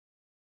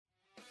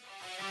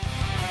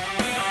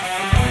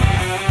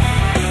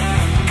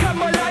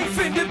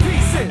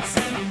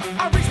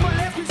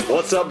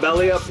What's up,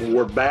 Belly Up?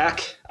 We're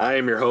back. I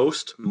am your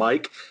host,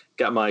 Mike.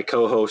 Got my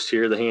co-host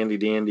here, the handy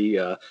dandy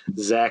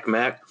Zach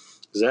Mack.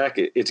 Zach,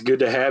 it's good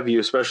to have you,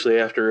 especially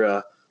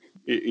after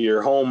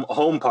your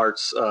home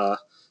parts the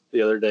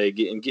other day,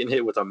 getting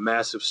hit with a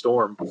massive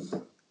storm.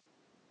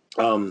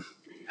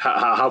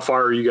 How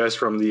far are you guys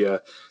from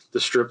the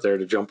strip there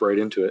to jump right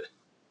into it?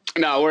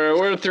 No,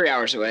 we're 3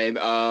 hours away. Geez.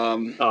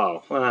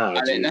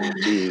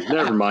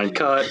 Never mind.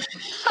 Cut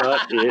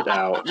it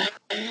out.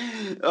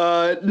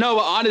 No,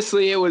 but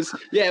honestly, it was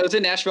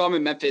in Nashville. I'm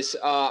in Memphis.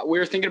 We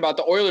were thinking about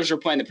the Oilers were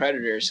playing the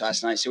Predators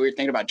last night, so we were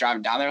thinking about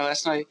driving down there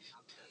last night.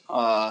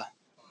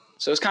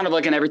 So it's kind of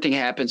like an everything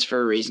happens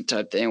for a reason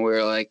type thing. We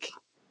were like,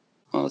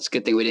 well, it's a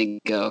good thing we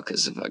didn't go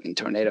because the fucking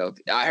tornado.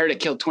 I heard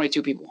it killed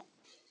 22 people.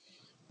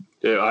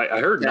 Yeah, I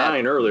heard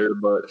 9 earlier,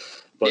 but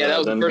yeah, that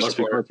was then the first must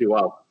be report.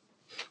 22.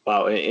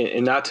 Wow,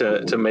 and not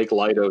to make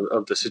light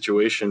of the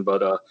situation,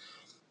 but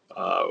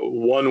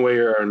one way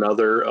or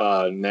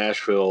another,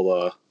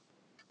 Nashville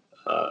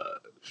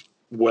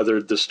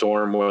weathered the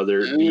storm, whether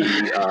it be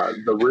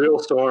the real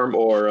storm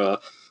or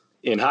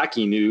in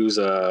hockey news.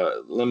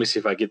 Let me see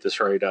if I get this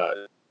right.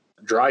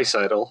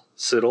 Seidel.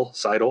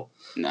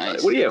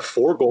 Nice. What do you have?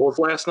 4 goals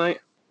last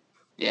night?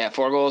 Yeah,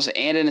 4 goals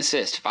and an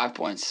assist, 5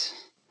 points.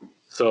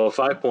 So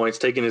 5 points,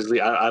 taking his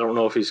lead. I don't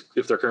know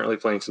if they're currently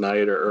playing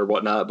tonight or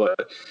whatnot,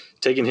 but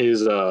taking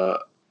his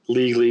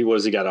league lead. What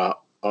has he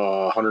got?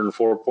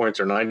 104 points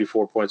or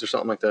 94 points or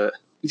something like that.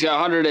 He's got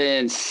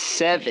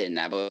 107,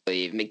 I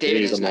believe.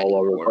 McDavid is all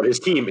over. But his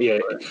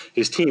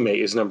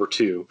teammate is number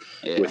 2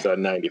 with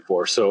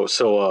 94. So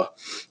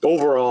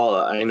overall,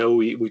 I know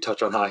we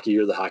touch on hockey.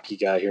 You're the hockey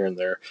guy here and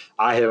there.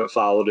 I haven't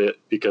followed it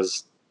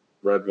because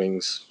Red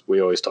Wings.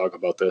 We always talk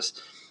about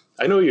this.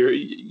 I know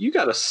you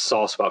got a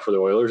soft spot for the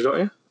Oilers, don't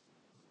you?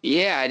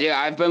 Yeah, I do.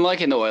 I've been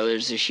liking the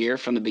Oilers this year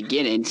from the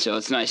beginning, so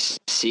it's nice to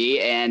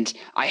see. And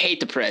I hate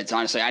the Preds,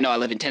 honestly. I know I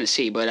live in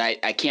Tennessee, but I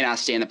cannot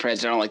stand the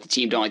Preds. I don't like the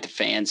team, don't like the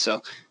fans.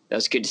 So that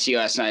was good to see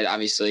last night.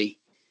 Obviously,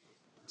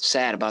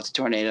 sad about the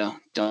tornado.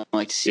 Don't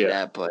like to see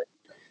that, but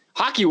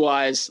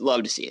hockey-wise,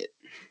 love to see it.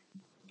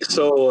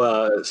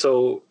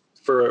 So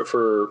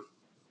for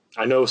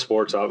I know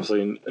sports,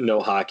 obviously, no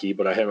hockey,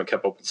 but I haven't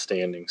kept up with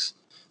standings.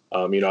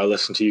 I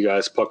listen to you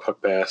guys,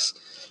 Puck Pass.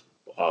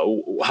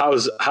 How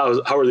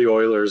are the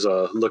Oilers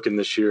looking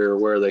this year?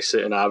 Where are they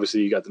sitting?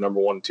 Obviously, you got the number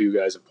 1 and 2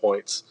 guys in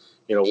points.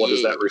 What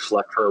does that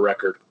reflect for a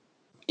record?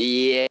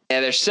 Yeah,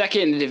 they're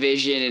second in the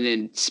division, and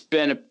it's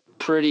been a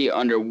pretty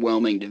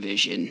underwhelming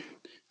division.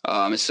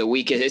 It's the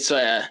weakest. It's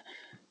the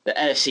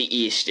NFC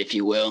East, if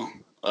you will,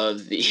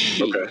 of the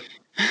the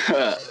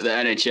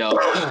NHL.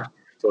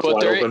 So it's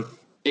wide open.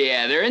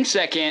 Yeah, they're in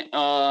second.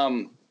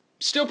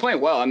 Still playing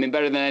well. I mean,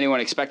 better than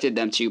anyone expected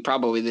them to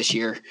probably this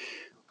year.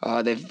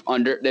 They've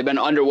been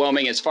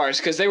underwhelming as far as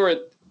because they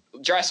were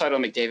Draisaitl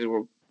and McDavid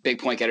were big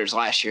point getters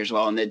last year as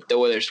well, and the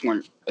Oilers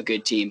weren't a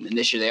good team, and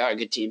this year they are a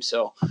good team.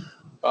 So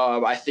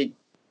I think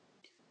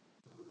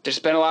there's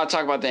been a lot of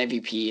talk about the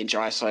MVP and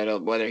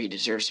Draisaitl, whether he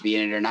deserves to be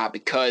in it or not,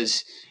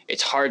 because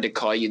it's hard to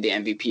call you the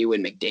MVP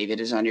when McDavid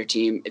is on your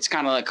team. It's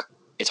kind of like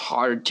it's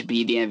hard to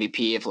be the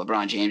MVP if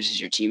LeBron James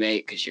is your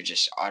teammate because you're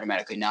just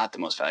automatically not the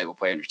most valuable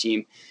player on your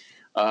team.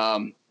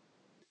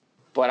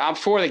 But I'm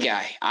for the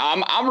guy.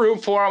 I'm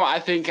rooting for him. I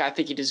think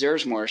he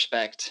deserves more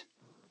respect.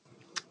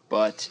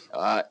 But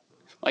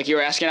like you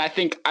were asking, I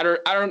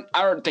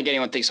don't think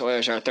anyone thinks the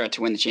Oilers are a threat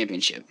to win the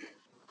championship.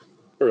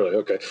 Really?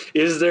 Okay.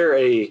 Is there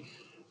a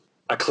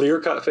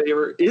clear-cut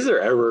favorite? Is there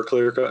ever a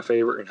clear-cut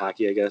favorite in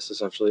hockey, I guess,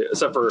 essentially?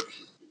 Except for,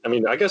 I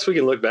mean, I guess we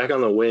can look back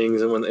on the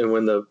Wings and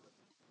when the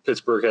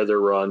Pittsburgh had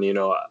their run,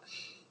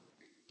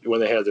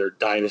 when they had their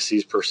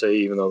dynasties per se,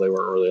 even though they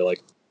weren't really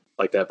like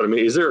that. But, I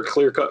mean, is there a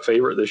clear-cut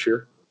favorite this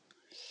year?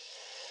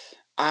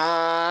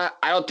 I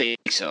don't think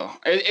so.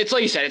 It's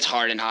like you said, it's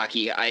hard in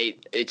hockey.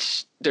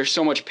 There's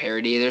so much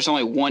parity. There's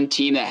only one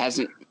team that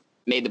hasn't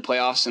made the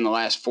playoffs in the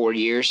last 4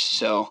 years,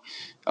 so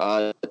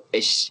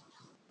it's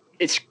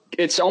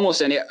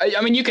almost any. I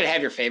mean, you could have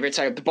your favorites.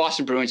 Like the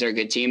Boston Bruins are a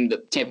good team. The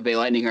Tampa Bay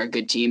Lightning are a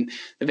good team.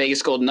 The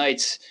Vegas Golden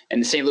Knights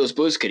and the St. Louis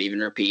Blues could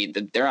even repeat.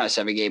 They're on a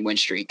 7-game win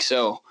streak.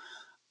 So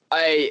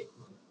I'd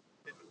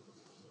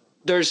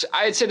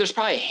say there's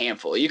probably a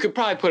handful. You could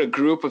probably put a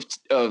group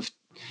of.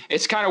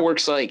 It kind of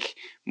works like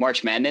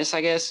March Madness,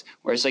 I guess,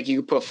 where it's like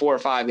you could put 4 or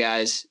 5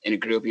 guys in a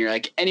group and you're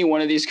like, any one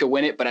of these could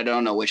win it, but I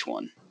don't know which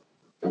one.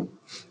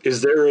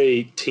 Is there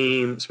a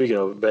team, speaking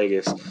of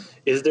Vegas,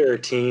 is there a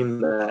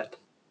team that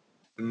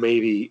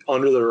maybe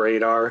under the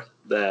radar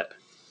that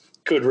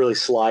could really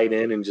slide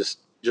in and just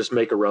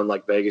make a run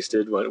like Vegas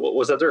did?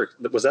 Was that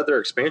their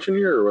expansion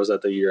year or was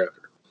that the year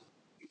after?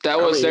 That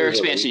was their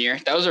expansion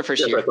year. That was their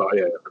first year. That's what I thought.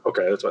 Yeah.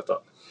 Okay, that's what I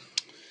thought.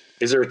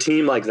 Is there a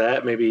team like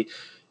that maybe?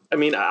 I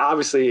mean,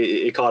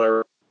 obviously, it caught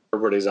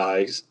everybody's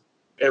eyes.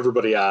 Wow,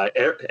 I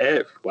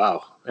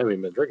haven't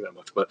even been drinking that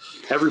much, but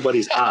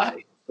everybody's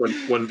eye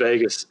when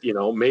Vegas,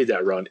 made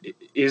that run.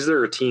 Is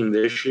there a team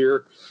this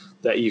year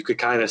that you could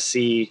kind of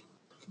see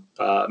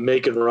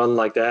making a run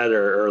like that,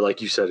 or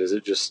like you said, is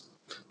it just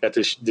at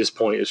this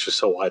point it's just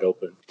so wide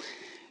open?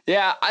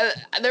 Yeah,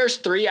 there's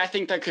three I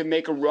think that could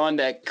make a run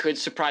that could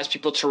surprise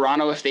people.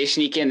 Toronto, if they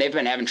sneak in, they've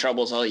been having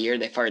troubles all year.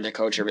 They fired their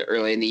coach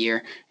early in the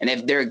year,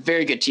 and they're a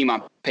very good team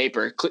on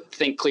paper.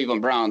 Think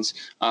Cleveland Browns,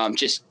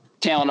 just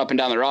talent up and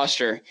down the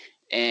roster,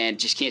 and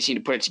just can't seem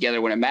to put it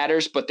together when it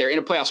matters. But they're in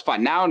a playoff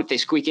spot now, and if they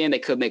squeak in, they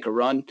could make a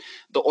run.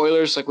 The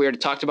Oilers, like we already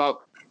talked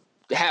about,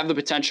 have the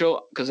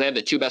potential because they have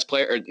the two best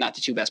players, or not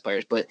the two best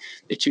players, but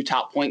the two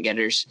top point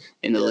getters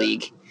in the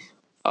league.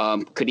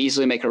 Could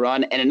easily make a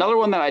run. And another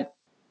one that I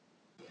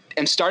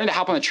am starting to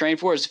hop on the train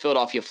for is the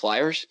Philadelphia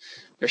Flyers.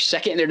 They're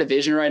second in their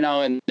division right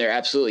now, and they're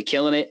absolutely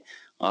killing it.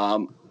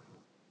 The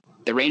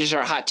Rangers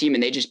are a hot team,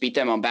 and they just beat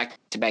them on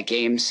back-to-back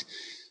games.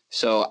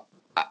 So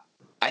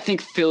I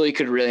think Philly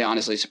could really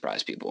honestly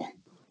surprise people.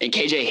 And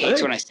KJ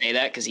hates when I say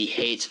that because he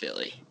hates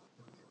Philly.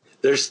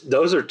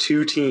 Those are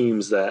two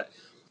teams that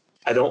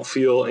I don't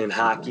feel in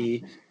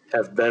hockey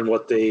have been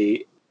what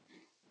they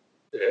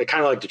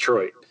kind of like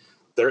Detroit.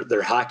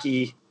 They're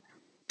hockey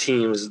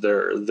teams.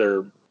 They're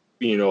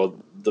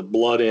the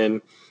blood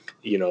in.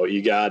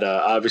 You got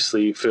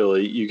obviously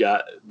Philly. You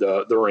got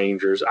the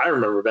Rangers. I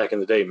remember back in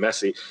the day,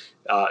 Messi.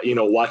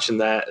 Watching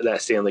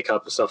that Stanley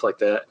Cup and stuff like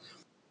that.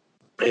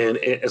 And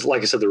it's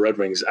like I said, the Red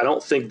Wings. I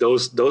don't think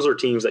those are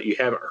teams that you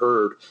haven't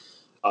heard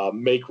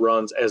make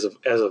runs as of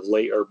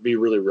late or be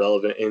really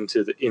relevant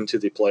into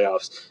the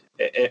playoffs.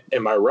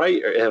 Am I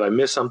right? Or have I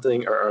missed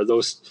something? Or are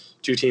those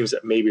two teams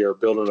that maybe are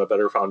building a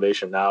better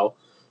foundation now?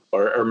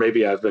 Or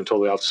maybe I've been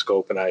totally off the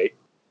scope and I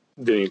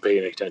didn't even pay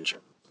any attention.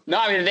 No,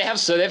 I mean they've had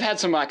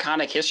some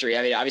iconic history.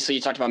 I mean, obviously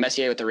you talked about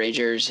Messier with the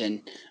Rangers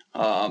and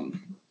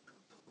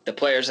the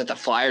players that the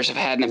Flyers have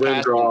had in the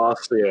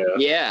past.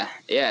 Yeah,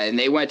 and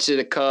they went to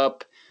the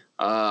Cup,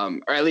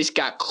 or at least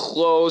got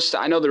close.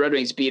 I know the Red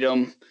Wings beat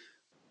them.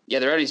 Yeah,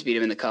 the Red Wings beat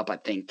them in the Cup. I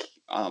think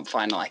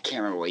final. I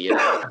can't remember what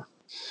year,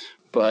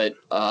 but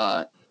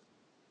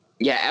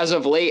yeah, as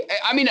of late,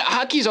 I mean,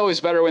 hockey's always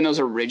better when those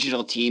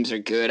original teams are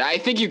good. I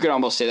think you could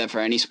almost say that for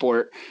any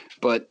sport,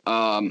 but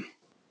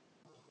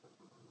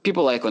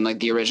people like when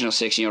the original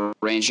six,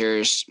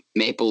 Rangers,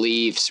 Maple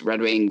Leafs,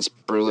 Red Wings,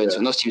 Bruins,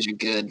 when those teams are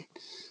good.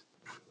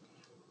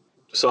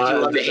 So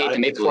I hate the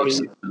Maple Leafs.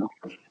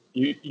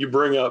 You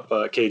bring up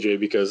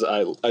KJ because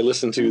I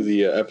listened to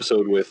the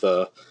episode with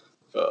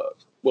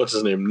what's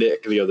his name,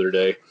 Nick, the other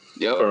day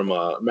from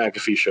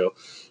McAfee show.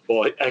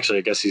 Well, actually,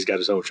 I guess he's got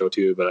his own show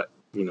too, but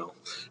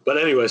But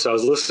anyway, so I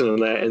was listening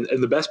to that,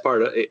 and the best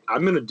part,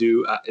 I'm going to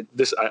do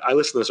this. I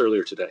listened to this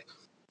earlier today.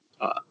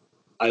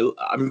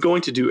 I'm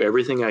going to do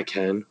everything I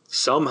can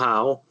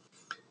somehow,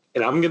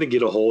 and I'm going to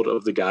get a hold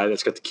of the guy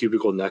that's got the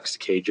cubicle next to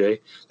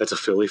KJ. That's a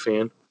Philly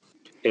fan,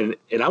 and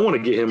I want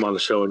to get him on the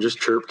show and just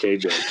chirp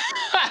KJ.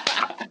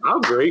 How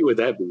great would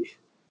that be?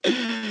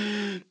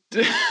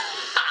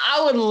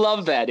 I would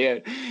love that,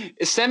 dude.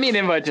 Send me an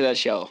invite to that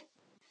show,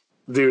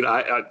 dude.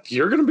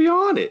 You're going to be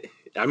on it.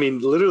 I mean,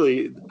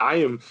 literally,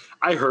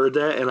 I heard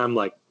that, and I'm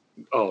like,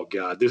 oh,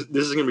 God, this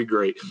is going to be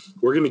great.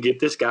 We're going to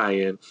get this guy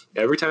in.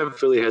 Every time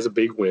Philly has a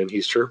big win,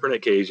 he's chirping at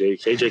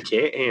KJ. KJ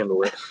can't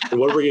handle it. And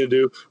what are we going to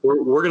do?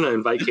 We're going to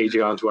invite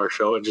KJ onto our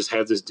show and just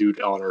have this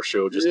dude on our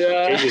show.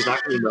 KJ's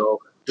not going to know.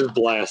 Just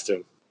blast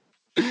him.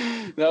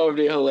 That would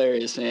be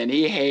hilarious, man.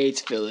 He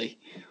hates Philly.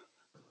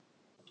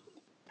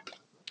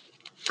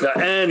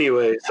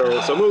 Anyway,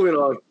 so moving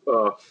on,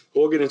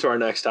 we'll get into our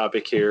next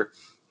topic here.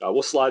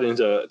 We'll slide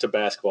into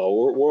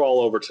basketball. We're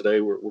all over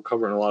today. We're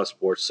covering a lot of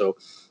sports. So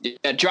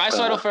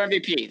Draisaitl for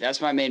MVP.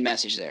 That's my main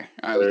message there.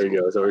 All right, there you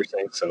go. Is that what you're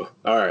saying? So,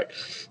 all right.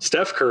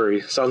 Steph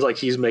Curry sounds like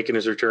he's making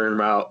his return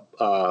out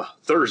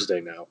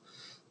Thursday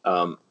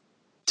now.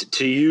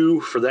 To you,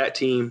 for that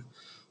team,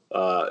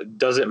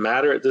 does it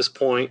matter at this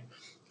point?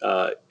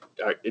 Do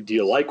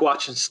you like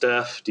watching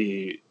Steph?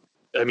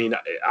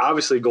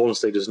 Obviously Golden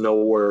State is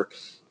nowhere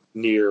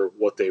near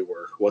what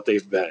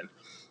they've been.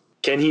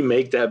 Can he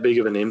make that big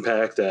of an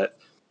impact that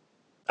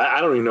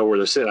I don't even know where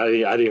they're sitting? I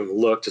didn't even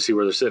look to see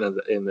where they're sitting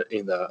in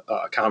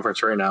the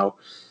conference right now.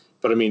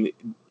 But, I mean,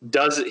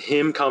 does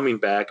him coming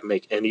back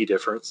make any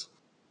difference?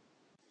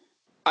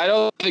 I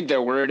don't think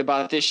they're worried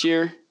about it this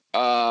year.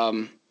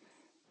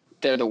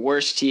 They're the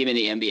worst team in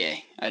the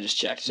NBA. I just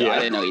checked, so I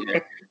didn't know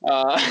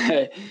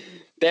either.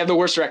 They have the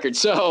worst record.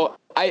 So,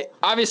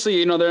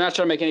 obviously, they're not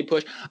trying to make any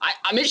push.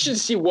 I'm interested to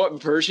see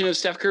what version of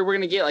Steph Curry we're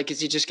going to get. Like,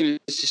 is he just going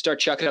to start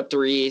chucking up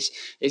threes?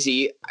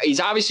 He's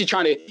obviously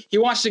he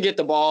wants to get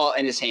the ball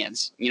in his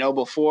hands,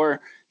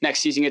 before next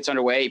season gets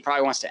underway. He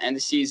probably wants to end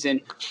the season,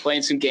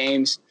 playing some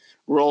games,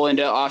 roll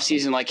into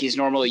offseason like he's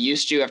normally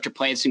used to after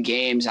playing some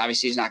games.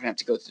 Obviously, he's not going to have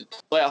to go through the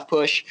playoff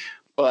push,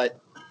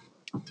 but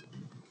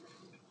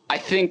I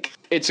think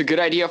it's a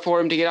good idea for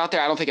him to get out there.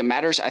 I don't think it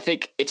matters. I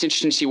think it's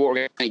interesting to see what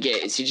we're going to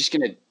get. Is he just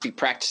going to be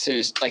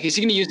practices? Like, is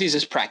he going to use these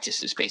as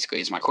practices, basically,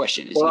 is my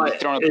question.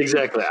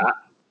 Exactly.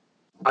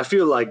 I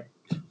feel like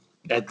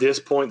at this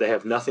point they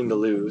have nothing to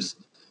lose.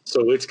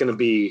 So it's going to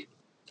be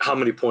how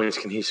many points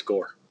can he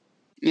score?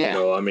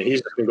 Yeah.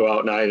 He's just going to go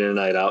out night in and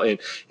night out. And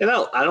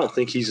I don't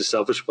think he's a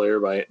selfish player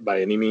by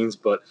any means.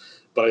 But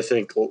I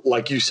think,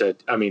 like you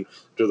said, they're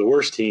the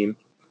worst team.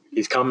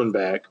 He's coming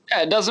back.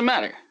 Yeah, it doesn't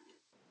matter.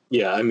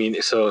 Yeah, I mean,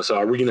 so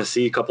are we going to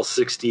see a couple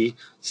 60,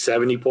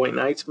 70-point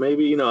nights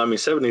maybe?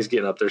 70 is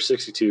getting up there,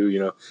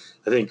 62,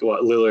 I think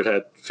Lillard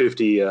had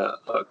 50 a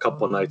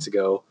couple of nights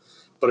ago.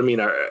 But I mean,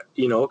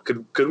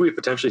 could we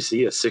potentially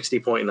see a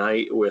 60-point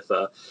night with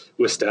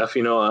Steph?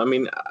 I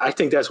mean, I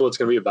think that's what it's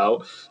going to be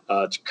about.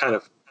 To kind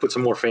of put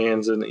some more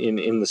fans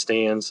in the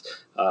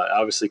stands.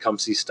 Obviously, come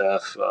see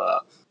Steph.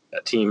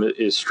 That team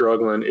is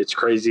struggling. It's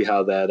crazy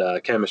how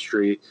that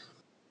chemistry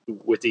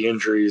with the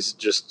injuries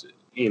just –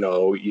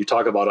 you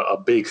talk about a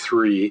big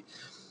three,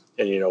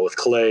 and with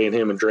Clay and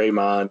him and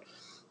Draymond,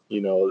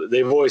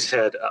 they've always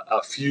had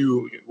a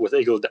few with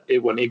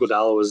when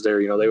Iguodala was there.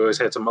 They always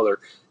had some other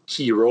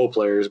key role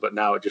players, but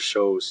now it just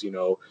shows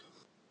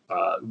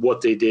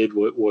what they did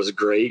was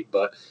great.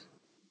 But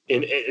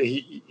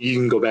you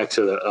can go back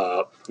to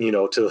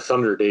the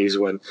Thunder days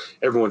when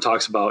everyone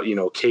talks about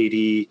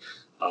KD.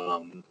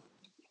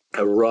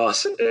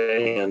 Russ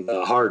and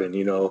Harden,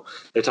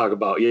 they talk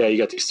about, you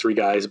got these three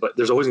guys, but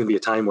there's always going to be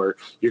a time where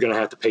you're going to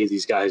have to pay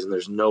these guys, and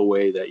there's no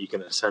way that you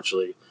can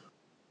essentially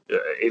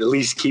at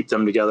least keep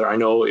them together. I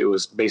know it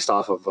was based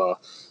off of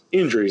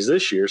injuries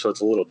this year, so it's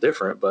a little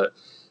different, but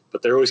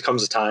there always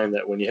comes a time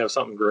that when you have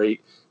something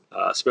great,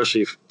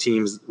 especially if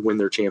teams win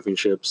their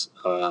championships,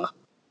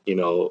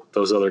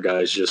 those other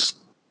guys just,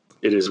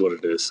 it is what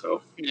it is.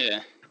 So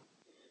yeah,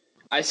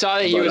 I saw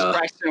that he was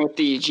practicing with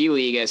the G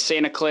League at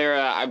Santa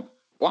Clara. I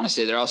want to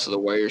say they're also the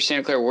Warriors,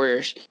 Santa Clara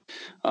Warriors.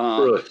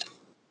 Really?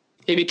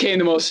 He became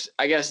the most,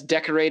 I guess,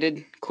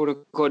 decorated,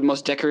 quote-unquote,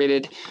 most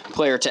decorated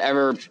player to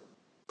ever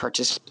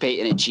participate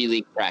in a G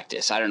League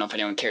practice. I don't know if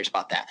anyone cares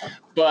about that.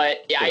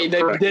 But, yeah, they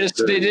did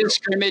a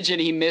scrimmage,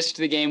 and he missed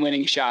the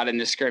game-winning shot in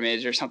the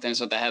scrimmage or something. That's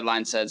what the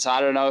headline said. So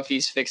I don't know if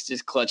he's fixed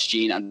his clutch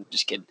gene. I'm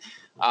just kidding.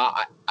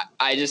 I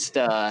just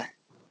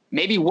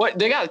maybe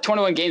they got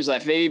 21 games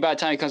left. Maybe by the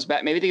time he comes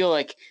back, maybe they go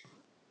let's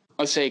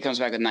say he comes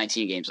back with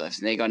 19 games left,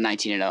 and they go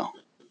 19-0.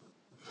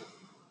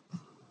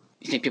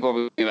 You think people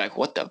will be like,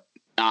 what the?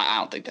 No, I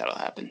don't think that'll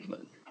happen.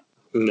 But.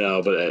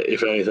 No, but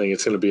if anything,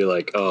 it's going to be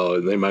like,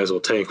 they might as well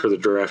tank for the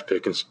draft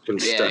pick and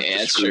stuff. Yeah,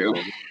 that's true.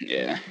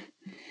 Yeah.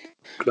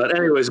 But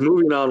anyways,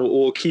 moving on,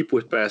 we'll keep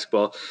with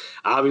basketball.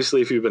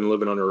 Obviously, if you've been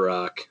living under a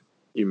rock,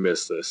 you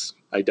missed this.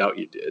 I doubt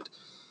you did.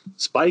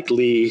 Spike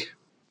Lee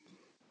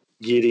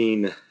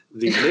getting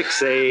the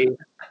Knicks A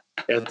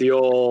at the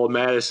old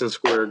Madison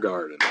Square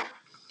Garden.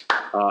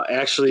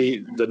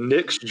 Actually, the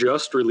Knicks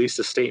just released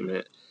a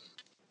statement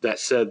that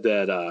said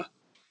that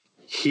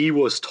he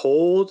was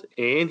told,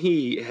 and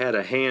he had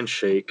a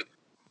handshake,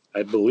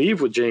 I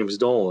believe, with James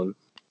Dolan,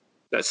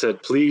 that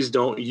said, please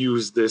don't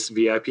use this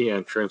VIP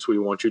entrance. We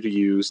want you to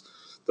use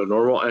the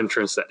normal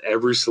entrance that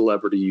every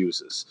celebrity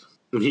uses.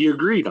 And he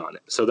agreed on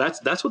it. So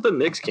that's what the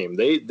Knicks came.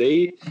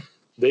 They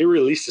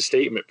released a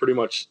statement pretty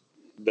much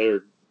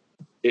to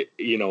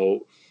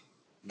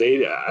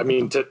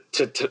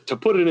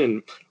put it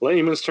in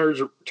layman's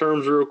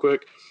terms real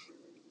quick,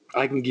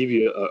 I can give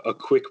you a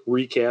quick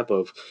recap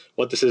of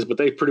what this is, but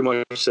they pretty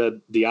much said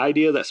the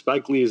idea that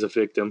Spike Lee is a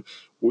victim,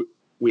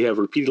 we have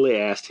repeatedly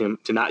asked him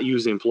to not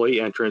use the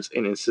employee entrance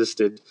and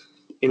instead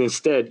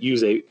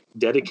use a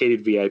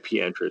dedicated VIP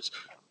entrance,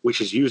 which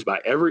is used by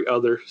every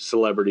other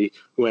celebrity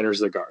who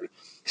enters the garden.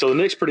 So the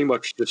Knicks pretty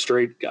much just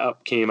straight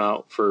up came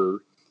out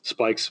for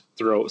Spike's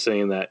throat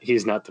saying that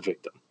he's not the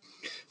victim.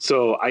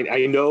 So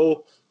I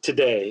know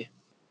today,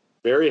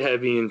 very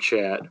heavy in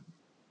chat,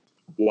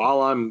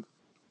 while I'm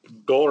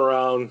going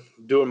around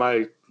doing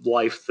my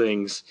life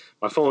things,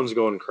 my phone's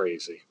going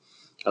crazy.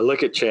 I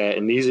look at chat,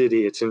 and these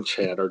idiots in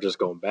chat are just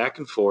going back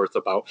and forth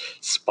about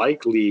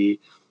Spike Lee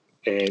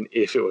and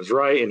if it was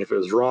right and if it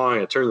was wrong.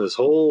 It turned this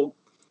whole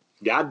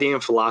goddamn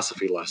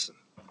philosophy lesson.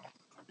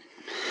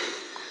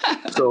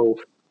 So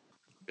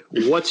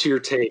what's your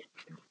take?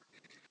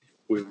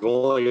 We've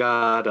only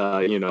got,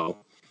 a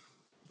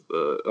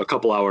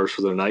couple hours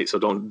for the night, so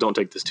don't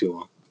take this too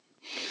long.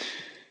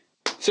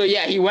 So,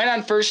 yeah, he went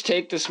on First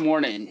Take this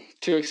morning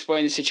to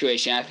explain the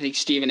situation. I think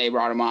Stephen A.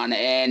 brought him on,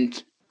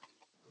 and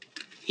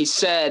he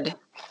said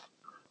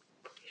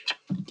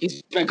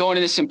he's been going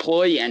to this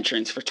employee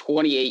entrance for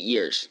 28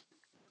 years.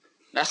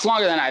 That's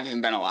longer than I've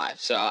even been alive.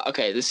 So,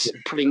 okay, this is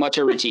pretty much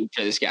a routine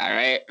for this guy,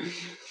 right?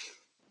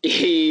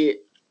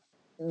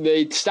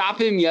 They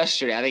stopped him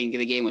yesterday. I think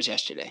the game was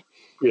yesterday.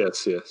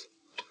 Yes.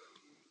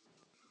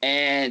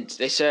 And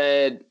they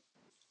said,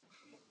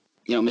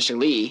 Mr.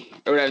 Lee,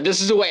 or whatever.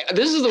 This is the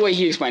way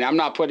he explained it. I'm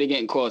not putting it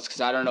in quotes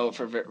because I don't know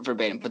for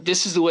verbatim, but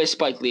this is the way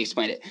Spike Lee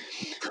explained it.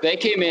 They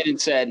came in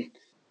and said,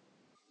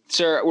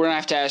 sir, we're going to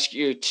have to ask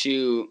you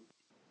to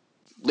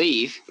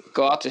leave,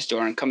 go out this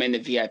door, and come in the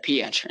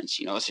VIP entrance.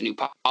 It's a new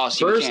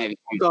policy. First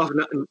off,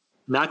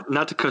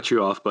 not to cut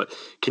you off, but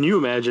can you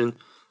imagine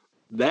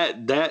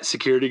that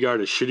security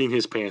guard is shitting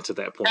his pants at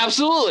that point?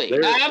 Absolutely.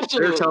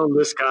 They're telling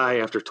this guy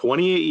after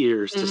 28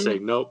 years to say,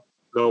 nope,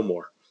 no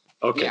more.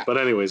 Okay, yeah. But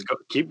anyways,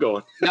 keep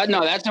going.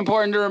 No, that's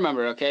important to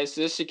remember, okay?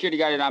 So this security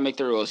guy did not make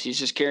the rules. He's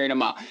just carrying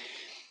them out.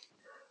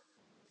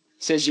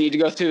 Says you need to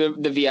go through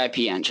the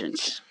VIP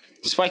entrance.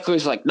 Spike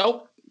Lee's like,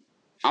 nope.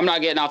 I'm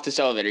not getting off this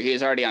elevator. He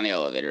was already on the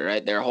elevator,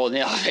 right? They're holding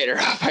the elevator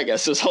up, I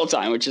guess, this whole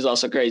time, which is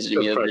also crazy to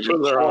me.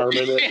 Putting their arm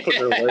in it,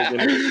 putting their leg in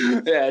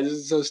it. Yeah, this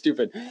is so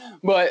stupid.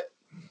 But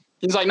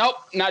he's like, nope,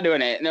 not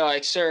doing it. And they're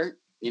like, sir,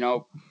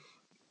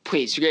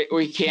 please,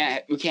 we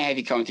can't have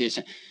you coming through this.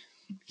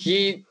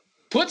 He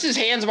puts his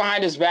hands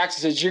behind his back and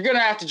says, you're going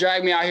to have to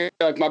drag me out here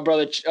like my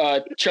brother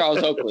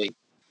Charles Oakley.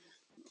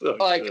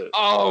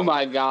 Oh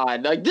my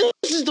God. Like, this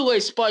is the way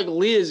Spike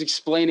Lee is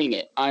explaining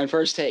it on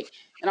First Take.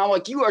 And I'm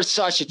like, you are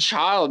such a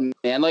child,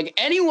 man. Like,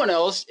 anyone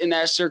else in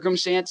that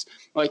circumstance,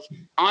 like,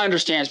 I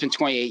understand it's been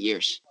 28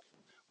 years.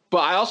 But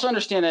I also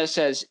understand that it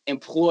says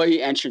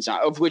employee entrance,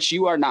 of which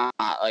you are not.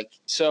 Like,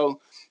 so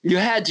you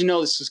had to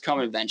know this was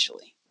coming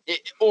eventually.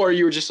 Or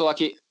you were just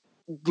lucky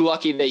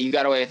that you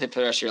got away with it for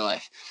the rest of your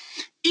life.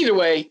 Either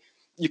way,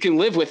 you can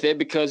live with it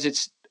because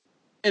it's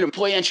an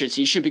employee entrance.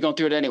 You shouldn't be going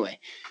through it anyway.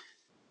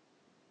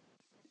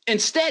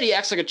 Instead, he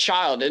acts like a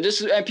child, and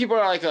people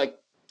are like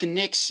the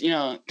Knicks,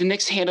 the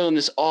Knicks handling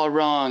this all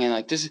wrong, and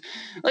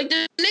the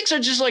Knicks are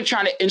just like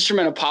trying to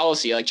instrument a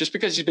policy. Like, just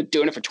because he's been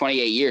doing it for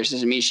 28 years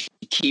doesn't mean you should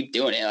keep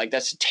doing it. Like,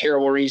 that's a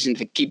terrible reason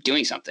to keep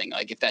doing something.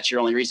 Like, if that's your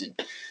only reason.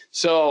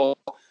 So,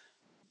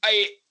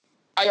 I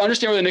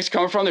understand where the Knicks are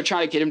coming from. They're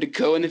trying to get him to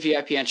go in the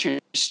VIP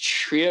entrance,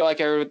 treat it like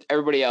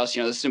everybody else.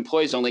 This is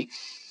employees only.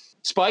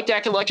 Spike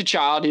acted like a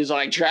child. He's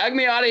like, drag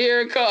me out of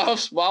here in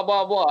cuffs, blah,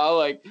 blah, blah.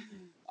 Like,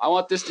 I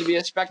want this to be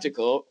a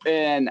spectacle.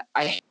 And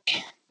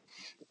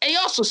he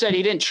also said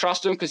he didn't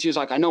trust him because he was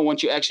like, I know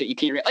once you exit, you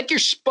can't like, you're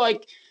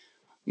Spike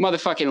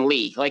motherfucking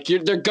Lee. Like,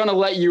 they're going to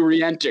let you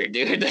re-enter,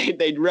 dude.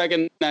 They'd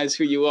recognize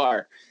who you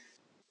are.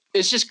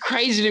 It's just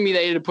crazy to me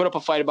they had to put up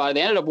a fight about it.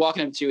 They ended up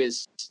walking him to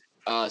his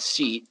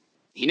seat.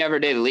 He never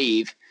did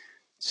leave.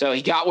 So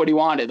he got what he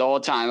wanted the whole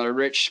time. A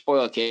rich,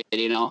 spoiled kid,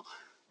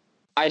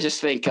 I just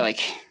think,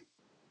 like,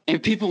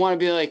 and people want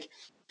to be like,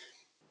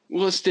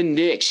 well, it's the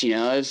Knicks,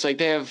 It's like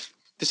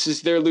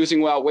they're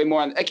losing way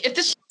more. Like, if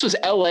this was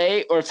LA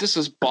or if this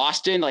was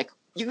Boston, like,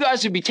 you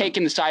guys would be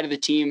taking the side of the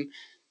team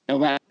no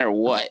matter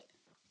what.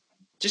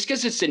 Just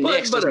because it's the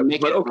Knicks doesn't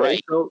make it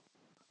right.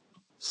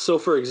 So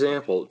for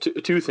example,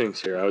 two things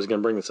here. I was going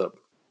to bring this up.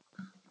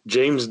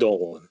 James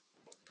Dolan.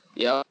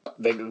 Yeah.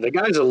 The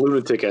guy's a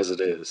lunatic as it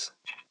is.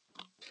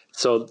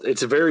 So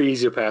it's very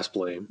easy to pass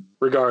blame,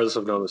 regardless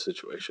of knowing the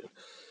situation.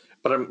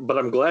 But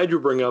I'm glad you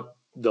bring up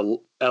the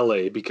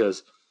LA,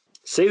 because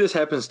say this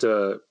happens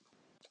to,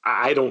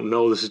 I don't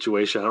know the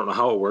situation. I don't know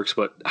how it works,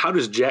 but how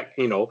does Jack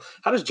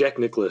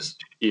Nicklaus,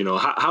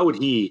 how would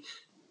he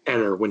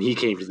enter when he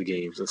came to the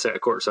games and sat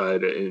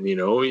courtside? And,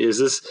 is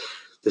this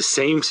the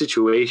same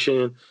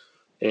situation?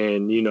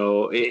 And,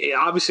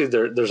 obviously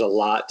there's a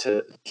lot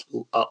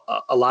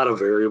of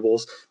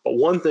variables, but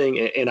one thing,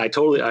 and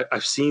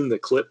I've seen the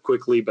clip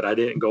quickly, but I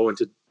didn't go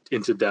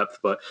into depth,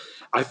 but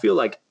I feel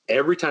like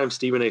every time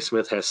Stephen A.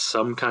 Smith has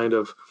some kind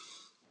of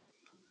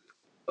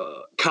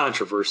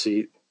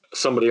controversy,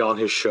 somebody on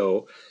his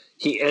show,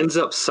 he ends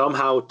up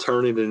somehow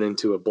turning it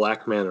into a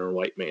black man or a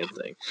white man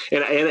thing.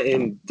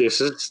 And this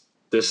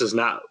is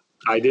not,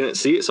 I didn't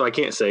see it, so I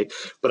can't say,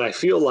 but I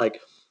feel like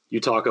you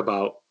talk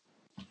about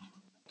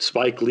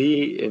Spike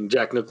Lee and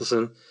Jack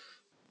Nicholson,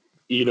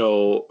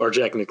 or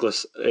Jack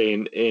Nicklaus,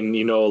 and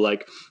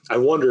like, I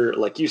wonder,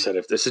 like you said,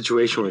 if the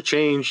situation would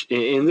change,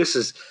 and this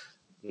is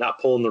not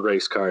pulling the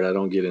race card, I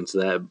don't get into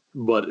that,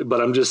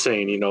 but I'm just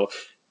saying,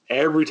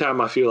 every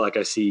time I feel like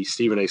I see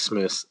Stephen A.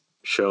 Smith's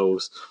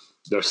shows,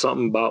 there's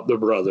something about the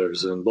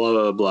brothers and blah,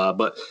 blah, blah,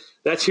 but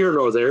that's here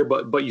nor there,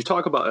 but you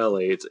talk about LA,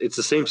 it's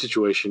the same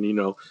situation,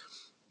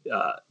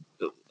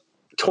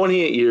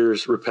 28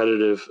 years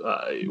repetitive.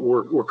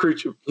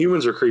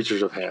 Humans are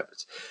creatures of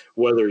habits.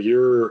 Whether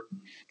you're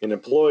an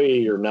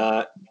employee or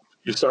not,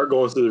 you start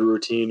going through the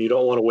routine. You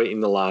don't want to wait in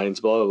the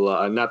lines, blah, blah,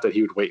 blah. Not that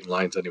he would wait in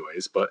lines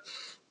anyways, but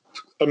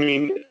I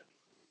mean,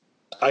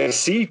 I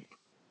see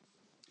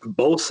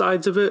both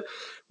sides of it,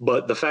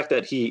 but the fact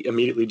that he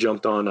immediately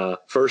jumped on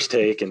First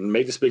Take and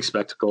made this big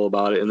spectacle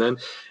about it, and then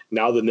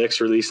now the Knicks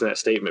releasing that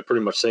statement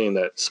pretty much saying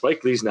that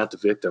Spike Lee's not the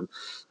victim.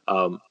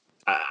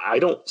 I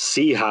don't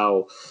see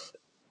how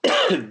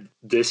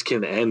this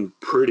can end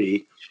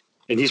pretty,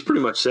 and he's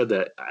pretty much said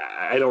that.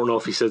 I don't know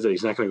if he says that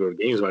he's not going to go to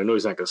games, but I know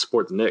he's not going to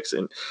support the Knicks,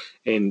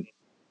 and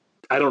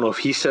I don't know if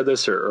he said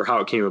this or how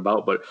it came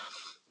about, but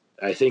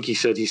I think he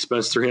said he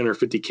spends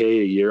 $350K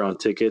a year on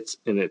tickets,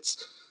 and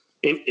it's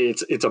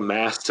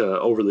amassed to,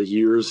 over the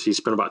years, he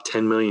spent about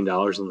 $10 million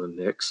on the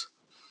Knicks,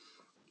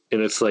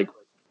 and it's like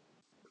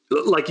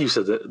you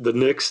said, the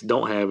Knicks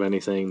don't have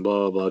anything,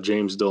 blah, blah, blah,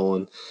 James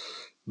Dolan.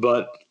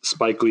 But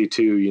Spike Lee,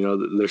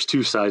 too, there's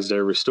two sides to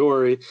every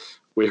story.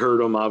 We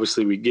heard them.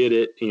 Obviously, we get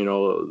it.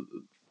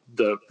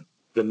 The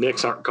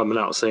Knicks aren't coming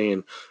out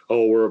saying,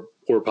 oh,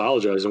 we're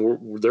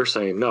apologizing. They're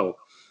saying, no,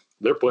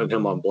 they're putting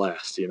him on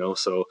blast,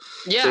 So,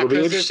 yeah, so it'll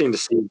be interesting to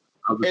see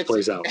how this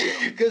plays out.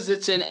 Because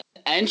it's an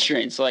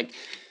entrance. Like,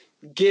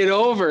 get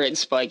over it,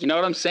 Spike. You know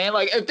what I'm saying?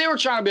 Like, if they were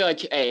trying to be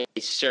like, hey,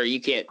 sir,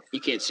 you can't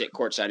sit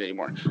courtside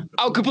anymore,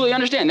 I would completely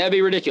understand. That'd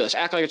be ridiculous.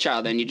 Act like a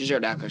child, then you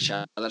deserve to act like a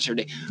child. That's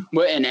ridiculous.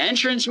 But an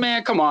entrance,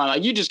 man, come on.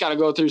 Like, you just got to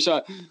go through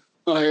some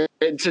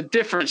It's a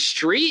different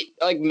street.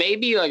 Like,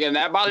 maybe, like, if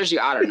that bothers you,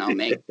 I don't know,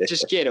 man.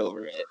 Just get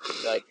over it.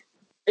 Like,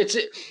 it's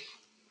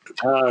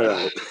All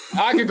right.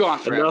 I could go on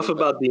forever. Enough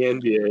about the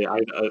NBA.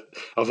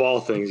 Of all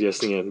things, yes,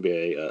 the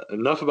NBA.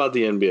 Enough about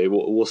the NBA.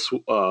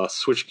 We'll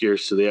switch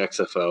gears to the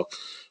XFL.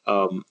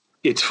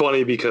 It's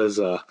funny because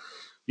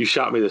you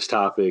shot me this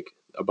topic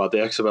about the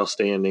XFL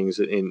standings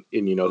and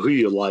who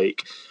you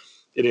like,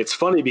 and it's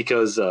funny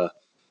because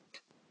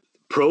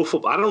pro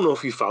football. I don't know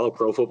if you follow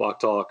Pro Football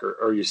Talk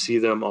or you see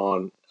them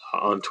on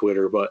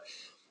Twitter, but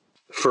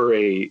for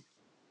a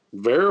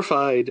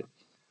verified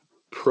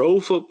pro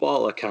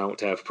football account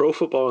to have pro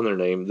football in their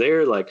name,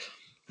 they're like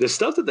the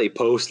stuff that they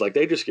post, like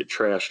they just get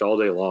trashed all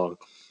day long.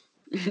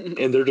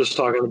 And they're just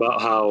talking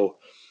about how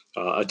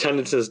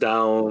attendance is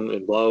down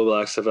and blah, blah,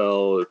 blah,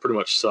 XFL. It pretty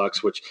much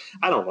sucks, which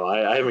I don't know.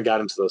 I haven't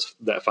got into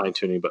that fine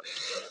tuning, but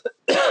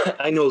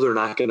I know they're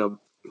not going to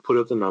put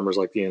up the numbers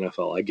like the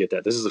NFL. I get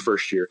that. This is the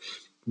first year.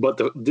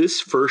 But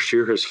this first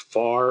year has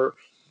far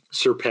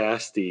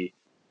surpassed the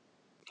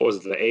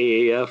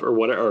AAF or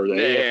whatever, or the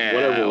AF,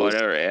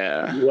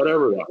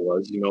 whatever that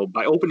was.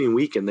 By opening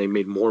weekend, they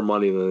made more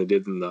money than they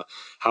did in the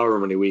however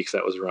many weeks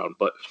that was around.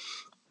 But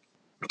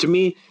to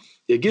me,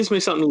 it gives me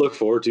something to look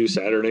forward to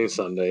Saturday and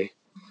Sunday.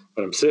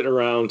 But I'm sitting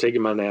around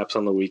taking my naps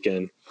on the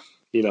weekend.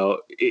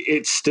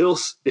 It's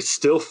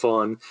still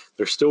fun.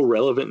 There's still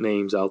relevant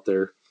names out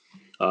there.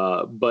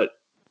 But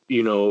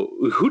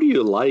who do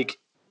you like,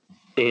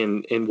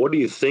 and what are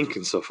you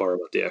thinking so far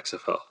about the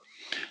XFL?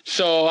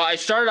 So I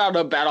started out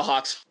a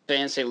Battlehawks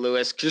fan, St.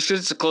 Louis, just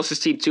because it's the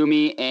closest team to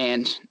me,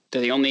 and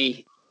they're the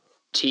only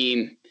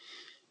team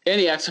in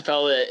the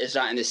XFL that is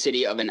not in the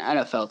city of an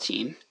NFL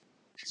team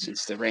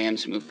since the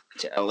Rams moved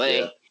to LA.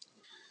 Yeah.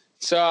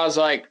 So I was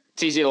like,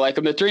 it's easy to like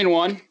them. They're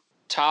 3-1,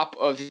 top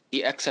of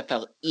the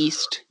XFL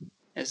East,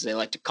 as they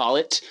like to call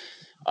it.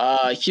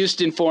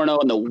 Houston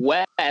 4-0 in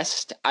the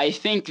West. I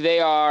think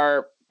they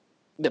are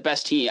the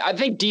best team. I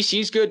think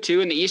DC's good too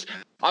in the East.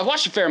 I've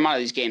watched a fair amount of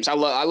these games. I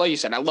like you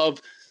said, I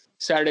love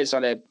Saturday,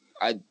 Sunday.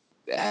 I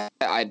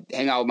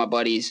hang out with my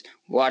buddies,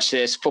 watch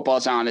this.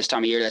 Football's on this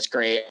time of year. That's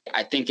great.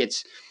 I think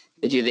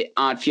they do the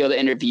on-field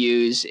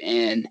interviews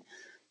and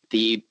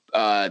the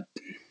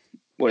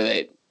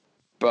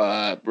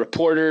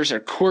reporters are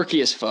quirky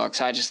as fuck.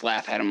 So I just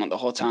laugh at them the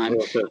whole time.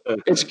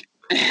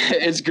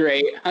 It's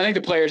great. I think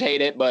the players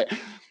hate it, but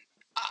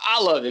I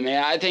love it,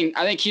 man. I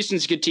think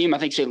Houston's a good team. I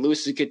think St.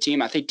 Louis is a good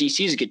team. I think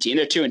DC is a good team.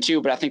 They're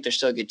 2-2, but I think they're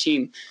still a good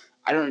team.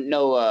 I don't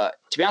know.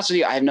 To be honest with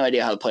you, I have no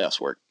idea how the playoffs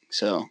work.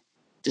 So,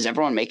 does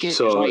everyone make it?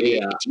 So,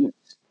 yeah,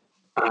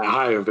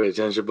 I haven't paid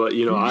attention, but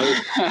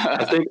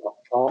I think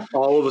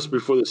all of us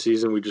before the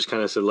season, we just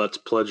kind of said let's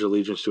pledge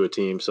allegiance to a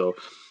team. So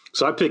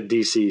I picked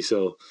DC.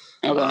 So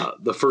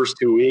the first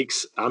 2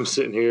 weeks, I'm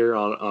sitting here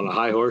on a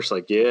high horse,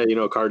 like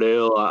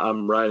Cardale.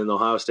 I'm riding the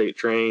Ohio State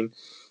train,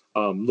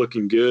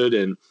 looking good,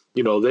 and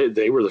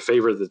they were the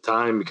favorite at the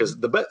time because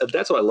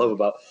that's what I love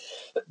about.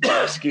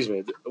 Excuse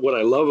me. What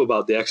I love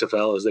about the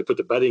XFL is they put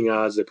the betting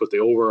odds, they put the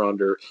over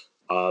under,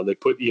 they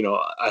put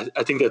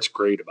I think that's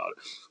great about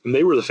it. And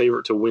they were the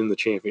favorite to win the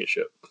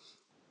championship.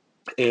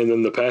 And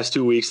then the past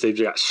 2 weeks they've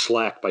got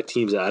slacked by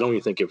teams that I don't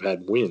even think have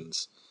had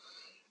wins.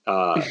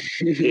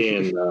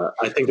 And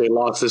I think they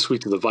lost this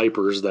week to the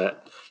Vipers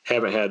that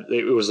haven't had.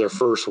 It was their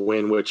first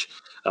win, which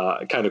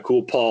kind of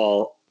cool.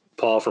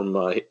 Paul from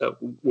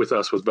with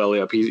us with Belly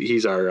Up.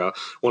 He's our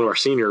one of our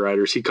senior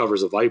writers. He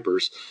covers the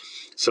Vipers.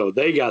 So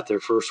they got their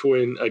first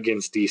win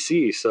against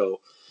DC. So,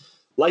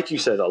 like you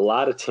said, a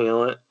lot of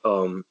talent,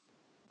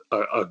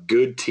 a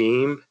good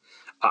team.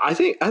 I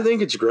think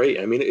it's great.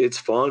 I mean, it's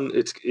fun.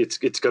 It's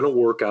going to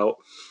work out.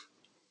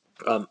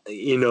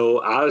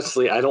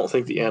 Honestly, I don't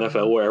think the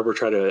NFL will ever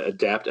try to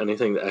adapt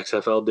anything the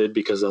XFL did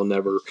because they'll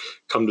never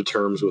come to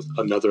terms with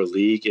another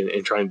league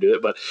and try and do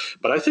it.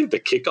 But I think the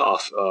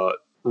kickoff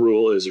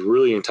rule is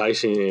really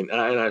enticing, and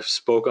I've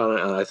spoke on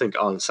it, I think,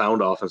 on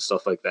Sound Off and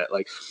stuff like that.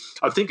 Like,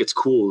 I think it's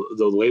cool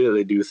the way that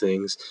they do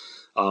things.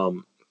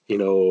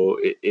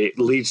 It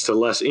leads to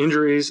less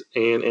injuries,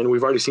 and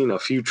we've already seen a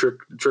few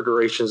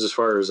trickerations as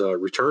far as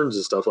returns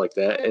and stuff like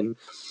that. And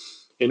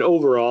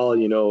overall,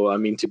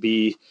 to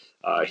be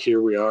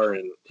here we are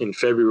in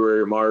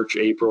February, March,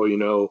 April.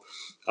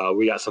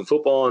 We got some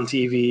football on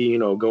TV.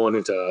 Going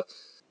into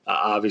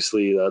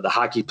obviously the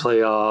hockey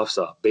playoffs,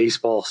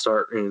 baseball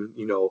starting.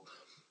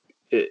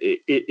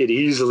 It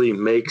easily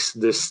makes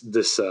this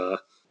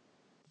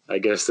I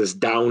guess this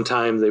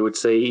downtime, they would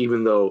say,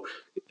 even though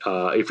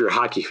if you're a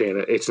hockey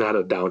fan, it's not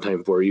a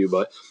downtime for you,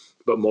 but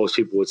most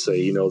people would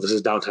say, this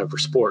is downtime for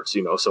sports,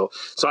 so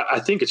I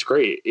think it's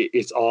great.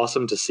 It's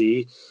awesome to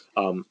see.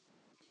 And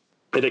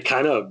it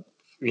kind of,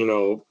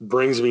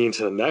 brings me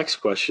into the next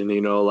question,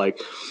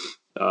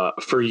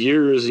 for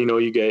years,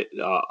 you get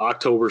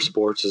October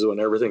sports is when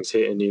everything's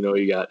hitting,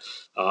 you got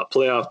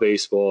playoff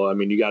baseball. I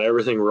mean, you got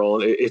everything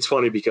rolling. It's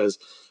funny because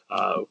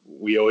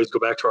we always go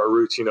back to our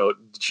roots.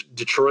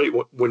 Detroit,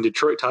 when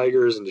Detroit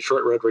Tigers and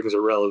Detroit Red Wings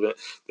are relevant,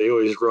 they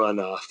always run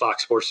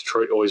Fox Sports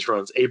Detroit always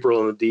runs April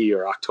and the D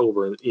or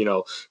October, and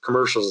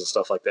commercials and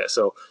stuff like that.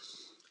 So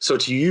So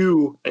to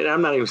you, and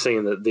I'm not even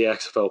saying that the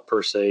XFL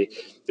per se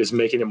is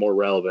making it more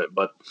relevant,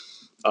 but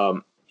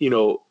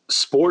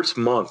sports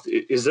month.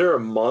 Is there a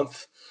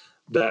month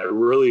that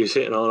really is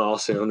hitting on all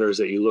cylinders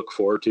that you look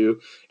forward to?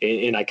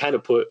 And I kind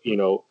of put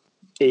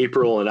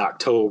April and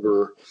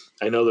October.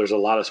 I know there's a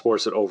lot of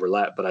sports that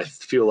overlap, but I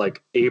feel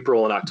like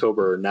April and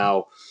October are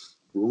now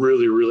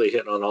really, really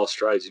hitting on all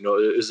strides.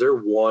 Is there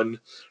one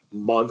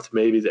month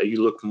maybe that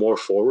you look more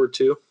forward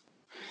to?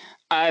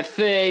 I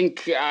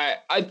think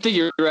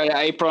you're right.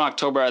 April and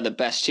October are the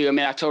best two. I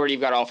mean, October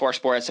you've got all four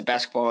sports. The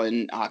basketball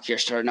and hockey are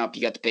starting up.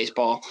 You got the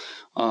baseball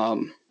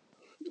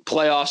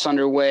playoffs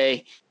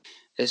underway,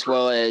 as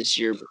well as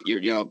your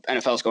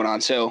NFL's going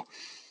on. So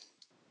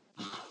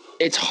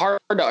it's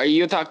hard. Are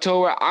you with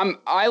October?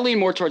 I lean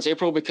more towards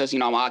April because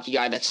I'm a hockey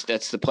guy. That's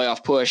the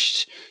playoff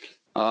push.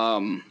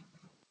 And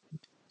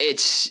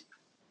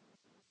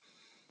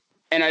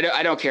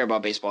I don't care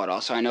about baseball at all.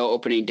 So I know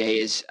opening day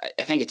is.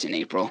 I think it's in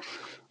April.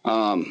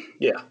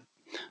 Yeah.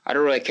 I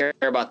don't really care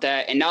about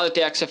that. And now that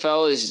the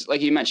XFL is,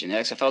 like you mentioned, the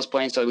XFL is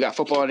playing, so we got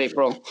football in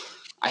April.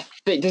 I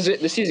think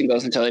the season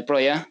goes until April.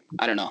 Yeah,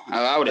 I don't know.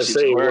 I would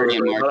assume so. We're already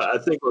in March. I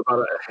think we're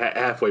about a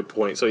halfway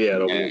point. So yeah,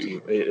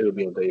 it'll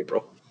be into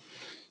April.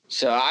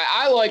 So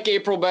I like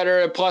April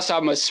better. Plus,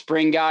 I'm a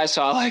spring guy,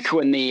 so I like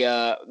when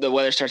the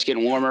weather starts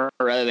getting warmer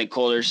rather than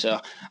colder. So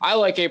I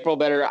like April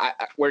better.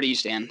 Where do you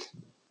stand?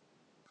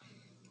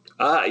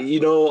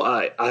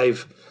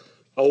 I've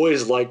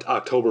always liked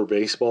October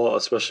baseball,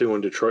 especially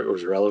when Detroit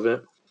was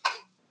relevant.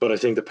 But I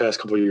think the past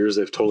couple of years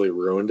they've totally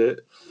ruined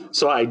it.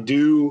 So I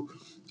do.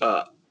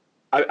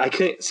 I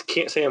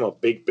can't say I'm a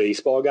big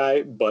baseball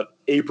guy, but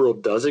April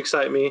does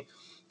excite me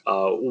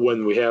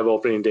when we have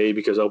opening day,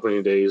 because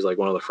opening day is like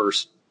one of the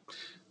first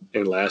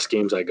and last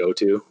games I go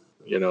to.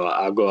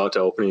 I'll go out to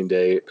opening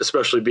day,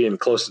 especially being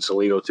close to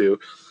Toledo too.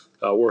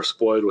 We're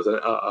spoiled with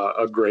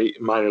a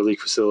great minor league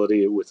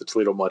facility with the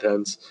Toledo Mud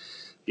Hens.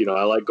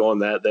 I like going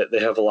that they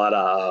have a lot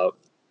of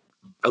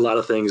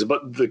things.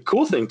 But the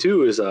cool thing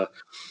too is on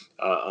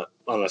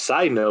a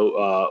side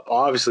note,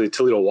 obviously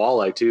Toledo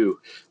Walleye too.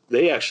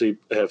 They actually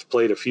have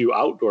played a few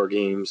outdoor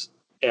games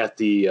at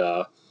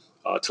the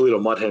Toledo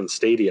Mud Hen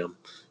Stadium.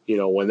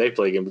 When they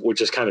play game,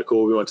 which is kind of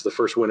cool. We went to the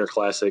first Winter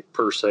Classic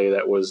per se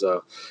that was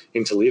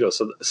in Toledo,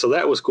 so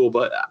that was cool.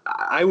 But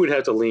I would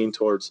have to lean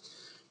towards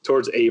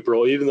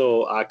April, even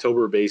though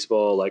October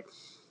baseball,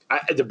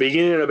 at the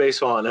beginning of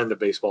baseball and end of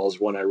baseball is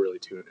when I really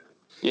tune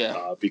in.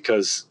 Yeah,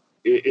 because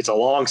it's a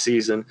long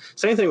season.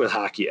 Same thing with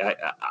hockey.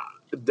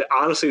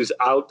 Honestly,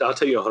 I'll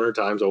tell you 100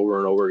 times over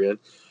and over again.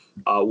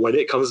 When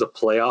it comes to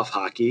playoff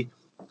hockey,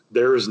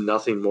 there is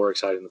nothing more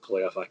exciting than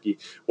playoff hockey.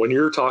 When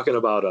you're talking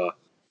about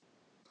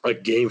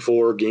like game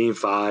 4, game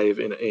 5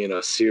 in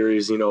a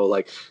series,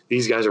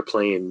 these guys are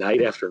playing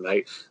night after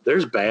night.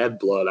 There's bad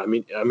blood. I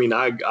mean,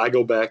 I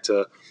go back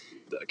to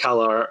the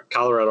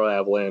Colorado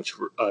Avalanche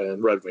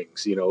and Red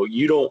Wings.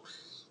 You don't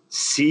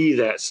see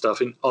that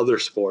stuff in other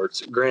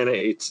sports.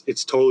 Granted,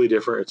 it's totally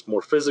different. It's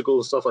more physical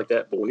and stuff like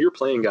that. But when you're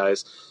playing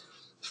guys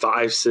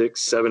 5,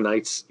 6, 7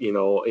 nights,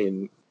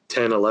 in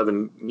 10,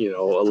 11,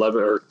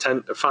 11 or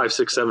 10, 5,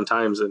 6, 7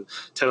 times in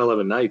 10,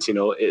 11 nights,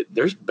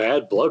 there's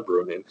bad blood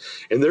brewing,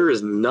 and there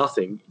is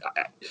nothing.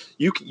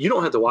 You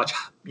don't have to watch.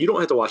 You don't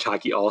have to watch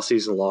hockey all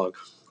season long,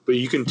 but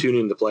you can tune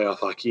into playoff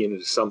hockey, and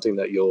it's something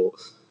that you'll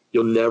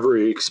never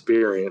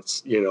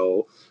experience.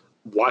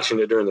 Watching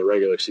it during the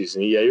regular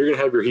season. Yeah, you're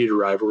gonna have your heated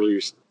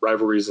rivalries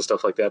and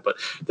stuff like that, but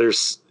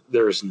there's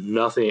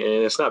nothing,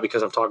 and it's not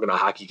because I'm talking to a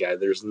hockey guy.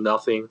 There's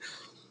nothing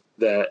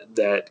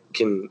that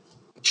can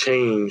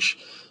change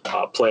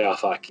playoff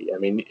hockey. I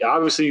mean,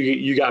 obviously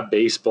you got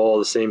baseball,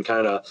 the same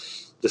kind of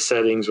the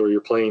settings where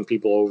you're playing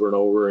people over and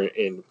over,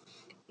 and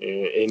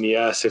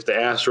yes, if the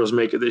Astros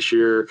make it this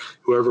year,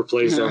 whoever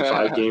plays them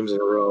 5 games in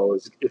a row,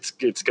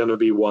 it's going to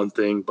be one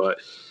thing, but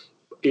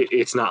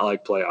it's not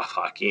like playoff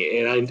hockey.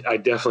 And I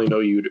definitely know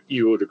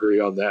you would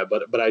agree on that,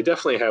 but I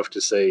definitely have to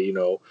say,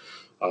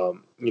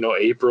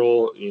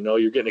 April,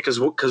 you're getting it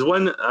because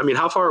when, I mean,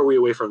 how far are we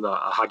away from the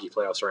hockey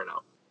playoffs right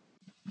now?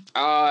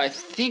 I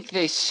think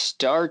they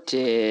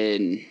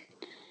started.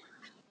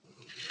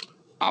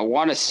 I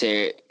want to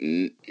say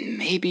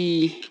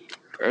maybe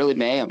early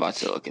May. I'm about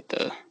to look at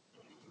the.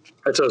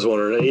 That's what I was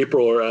wondering.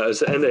 April or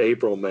it's the end of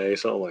April, May,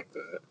 something like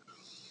that.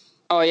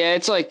 Oh yeah,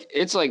 it's like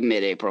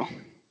mid-April.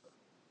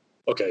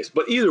 Okay,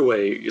 but either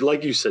way,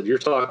 like you said, you're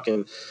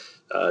talking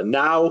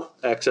now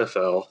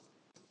XFL,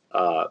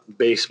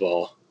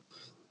 baseball.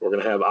 We're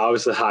gonna have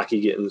obviously hockey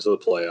getting into the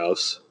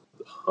playoffs.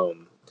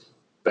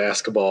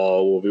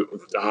 Basketball will be,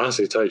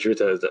 honestly, to tell you the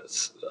truth,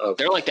 that's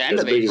they're like the end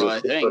of April,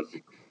 I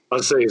think.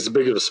 I'd say as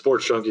big of a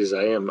sports junkie as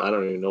I am, I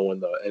don't even know when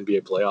the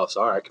NBA playoffs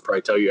are. I can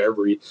probably tell you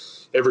every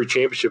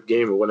championship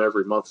game and when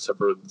every month except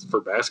for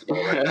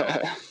basketball right now.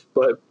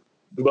 But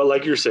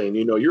like you're saying,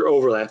 you're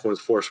overlapping with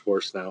 4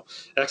 sports now.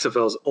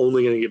 XFL is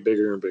only going to get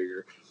bigger and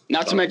bigger.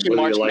 Not to mention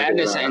March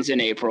Madness ends in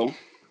April.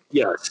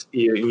 Yes,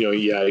 we haven't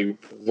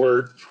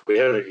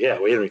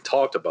even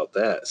talked about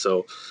that.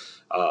 So,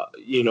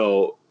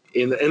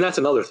 and that's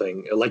another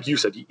thing. Like you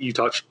said, you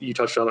touched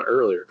on it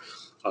earlier.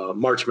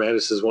 March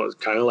Madness is one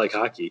kind of like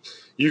hockey.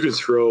 You can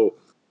throw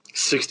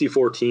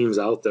 64 teams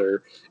out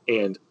there,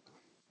 and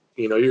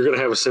you're going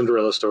to have a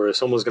Cinderella story.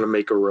 Someone's going to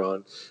make a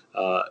run,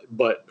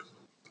 but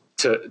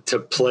to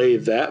play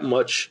that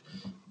much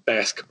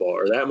basketball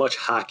or that much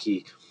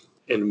hockey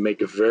and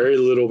make very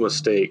little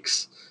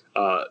mistakes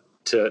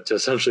to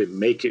essentially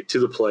make it to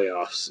the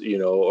playoffs,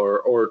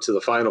 or to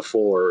the Final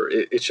Four.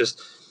 It's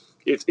just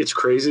it's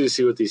crazy to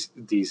see what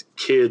these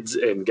kids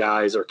and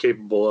guys are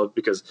capable of,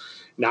 because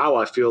now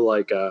I feel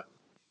like I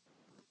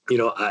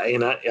don't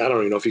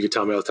even know if you could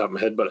tell me off the top of my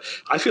head, but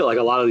I feel like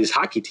a lot of these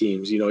hockey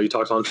teams, you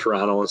talked on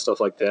Toronto and stuff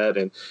like that,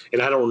 and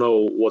I don't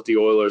know what the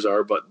Oilers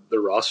are, but the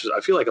rosters,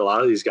 I feel like a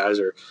lot of these guys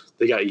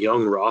they got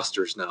young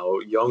rosters now,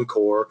 young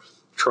core.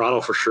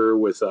 Toronto for sure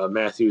with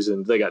Matthews,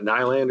 and they got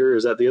Nylander.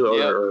 Is that the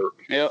other?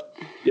 Yep.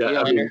 Yeah, Nylander.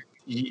 I mean,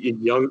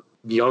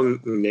 young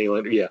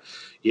Nylander. Yeah,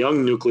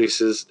 young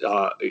nucleuses.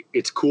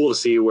 It's cool to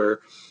see where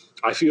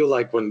I feel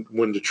like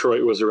when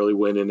Detroit was really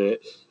winning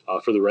it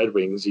for the Red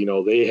Wings,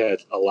 they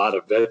had a lot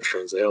of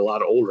veterans. They had a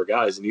lot of older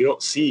guys, and you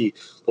don't see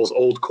those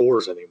old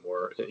cores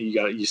anymore.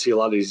 You see a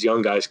lot of these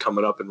young guys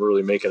coming up and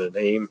really making a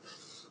name.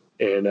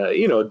 And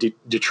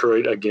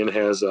Detroit again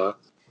has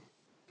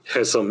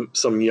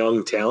some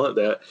young talent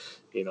that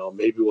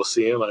maybe we'll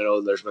see him. I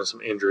know there's been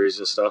some injuries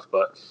and stuff,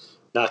 but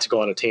not to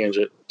go on a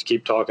tangent to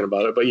keep talking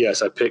about it. But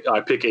yes, I pick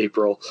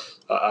April.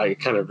 I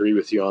kind of agree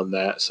with you on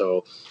that.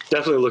 So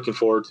definitely looking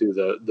forward to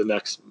the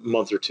next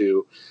month or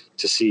two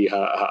to see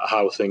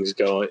how things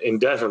go, and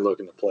definitely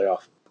looking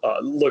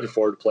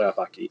forward to playoff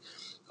hockey.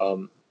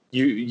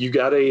 You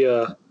got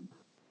do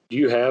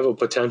you have a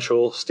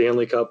potential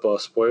Stanley Cup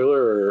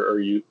spoiler, or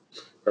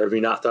have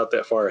you not thought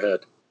that far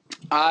ahead?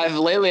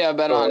 Lately I've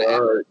been on.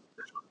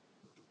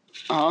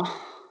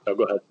 Oh,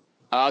 go ahead.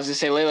 I was gonna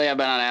say lately I've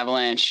been on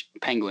Avalanche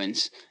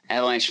Penguins.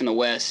 Avalanche from the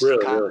West,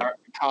 really?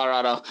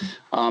 Colorado,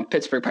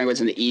 Pittsburgh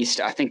Penguins in the East.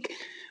 I think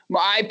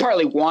I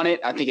partly want it.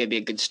 I think it'd be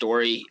a good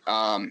story.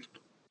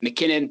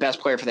 McKinnon,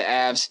 best player for the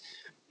Avs.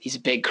 He's a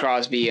big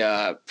Crosby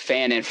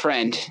fan and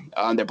friend.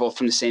 They're both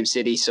from the same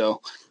city,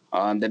 so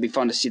that'd be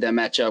fun to see that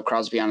matchup.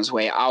 Crosby on his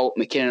way out,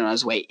 McKinnon on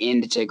his way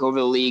in to take over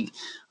the league.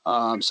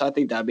 So I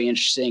think that'd be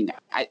interesting.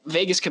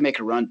 Vegas could make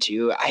a run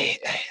too.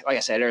 Like I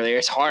said earlier,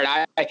 it's hard.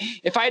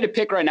 If I had to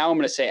pick right now, I'm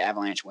going to say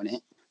Avalanche win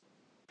it.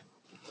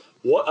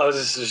 What I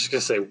was just going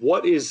to say,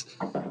 what is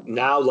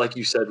now, like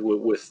you said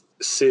with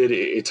Sid,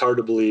 it's hard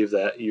to believe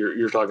that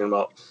you're talking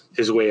about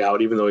his way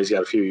out, even though he's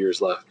got a few years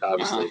left.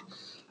 Obviously,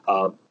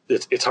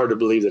 it's hard to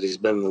believe that he's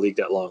been in the league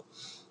that long.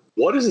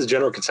 What is the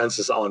general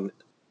consensus on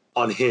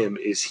him?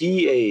 Is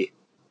he a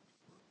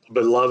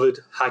beloved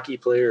hockey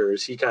player, or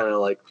is he kind of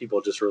like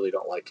people just really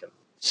don't like him?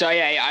 So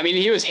yeah, I mean,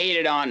 he was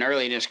hated on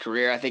early in his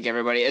career. I think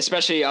everybody,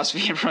 especially us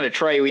being from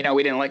Detroit, we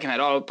didn't like him at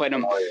all. We played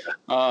him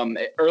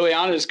early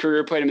on in his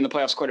career, played him in the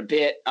playoffs quite a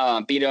bit,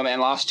 beat him and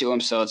lost to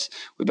him. So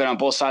we've been on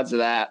both sides of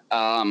that.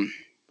 I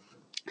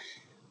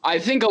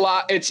think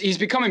he's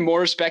becoming more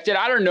respected.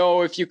 I don't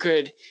know if you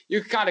could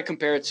kind of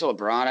compare it to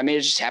LeBron. I mean,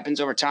 it just happens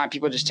over time.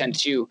 People just tend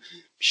to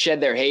shed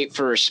their hate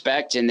for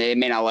respect, and they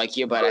may not like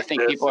you, but I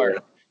think people are.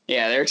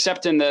 Yeah, they're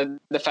accepting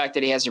the fact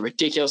that he has a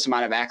ridiculous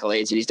amount of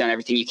accolades and he's done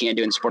everything you can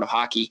do in the sport of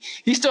hockey.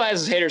 He still has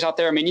his haters out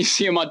there. I mean, you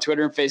see him on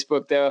Twitter and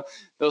Facebook.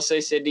 They'll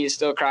say Sidney is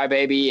still a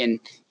crybaby, and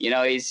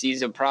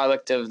he's a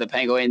product of the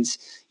Penguins,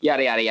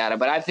 yada yada yada.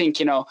 But I think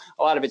a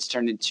lot of it's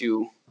turned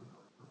into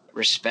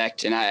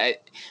respect, and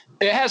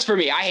it has for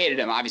me. I hated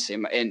him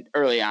obviously, and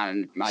early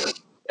on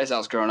as I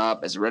was growing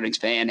up as a Red Wings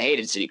fan,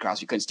 hated Sidney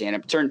Crosby, couldn't stand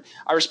him.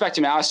 I respect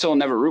him now. I still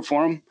never root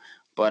for him,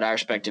 but I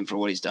respect him for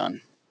what he's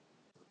done.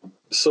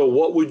 So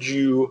what would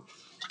you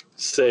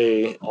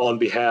say on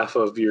behalf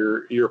of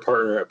your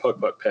partner at Puck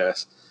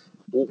Pass?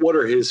 What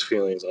are his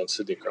feelings on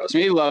Sidney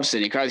Crosby? He loves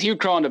Sidney Crosby. He would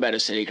crawl into bed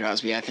with Sidney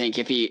Crosby, I think,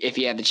 if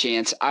he had the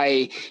chance.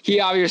 He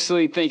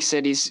obviously thinks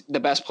that he's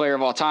the best player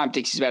of all time,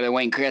 thinks he's better than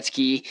Wayne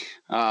Gretzky.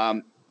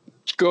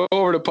 Go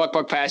over to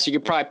Puck Pass. You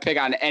could probably pick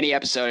on any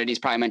episode, and he's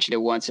probably mentioned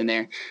it once in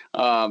there.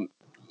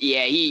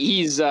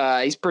 He's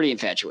pretty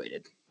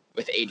infatuated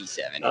with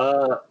 87.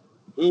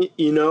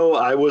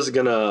 I was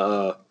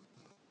gonna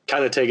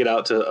kind of take it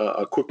out to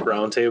a quick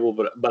roundtable,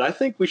 but I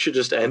think we should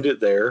just end it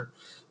there.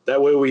 That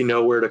way we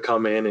know where to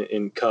come in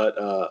and cut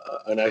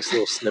a nice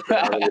little snippet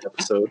out of the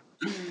episode.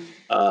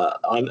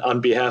 On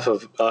behalf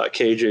of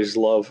KJ's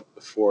love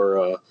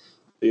for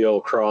the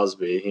old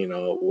Crosby,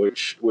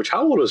 which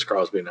how old is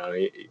Crosby now?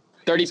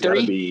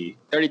 33?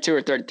 32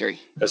 or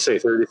 33. Let's say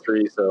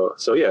 33. So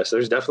yes,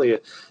 there's definitely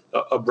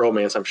a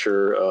bromance, I'm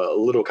sure, a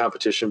little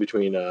competition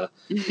between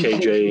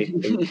KJ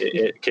and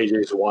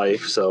KJ's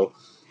wife. So,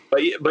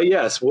 but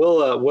yes,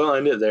 we'll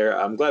end it there.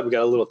 I'm glad we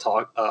got a little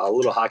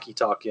hockey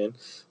talk in.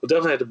 We'll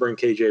definitely have to bring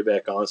KJ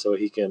back on so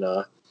he can,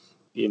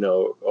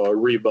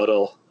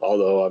 rebuttal.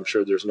 Although I'm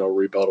sure there's no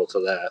rebuttal to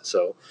that.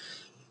 So,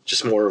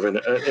 just more of an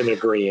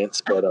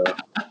agreement. But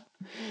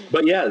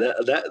yeah,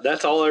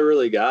 that's all I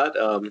really got.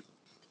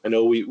 I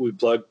know we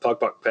plug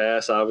Puck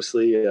Pass,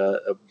 obviously,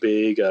 a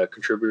big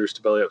contributors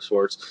to Belly Up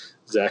Sports.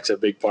 Zach's a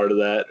big part of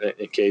that,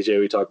 and KJ,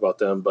 we talk about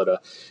them.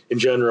 But in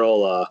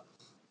general,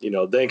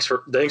 thanks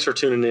for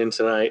tuning in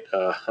tonight.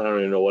 I don't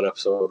even know what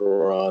episode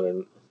we're on,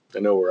 and I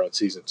know we're on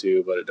season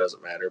 2, but it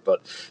doesn't matter.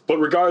 But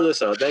regardless,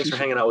 thanks for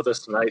hanging out with us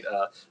tonight.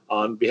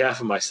 On behalf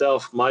of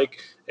myself, Mike,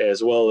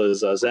 as well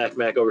as Zach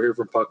Mack over here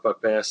from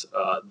Puck Pass,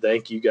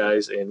 thank you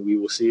guys, and we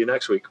will see you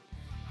next week.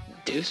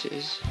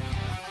 Deuces.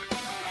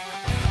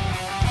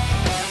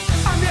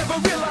 I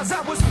never realized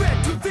I was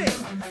fed too thin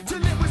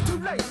till it was too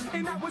late,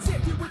 and I was hit.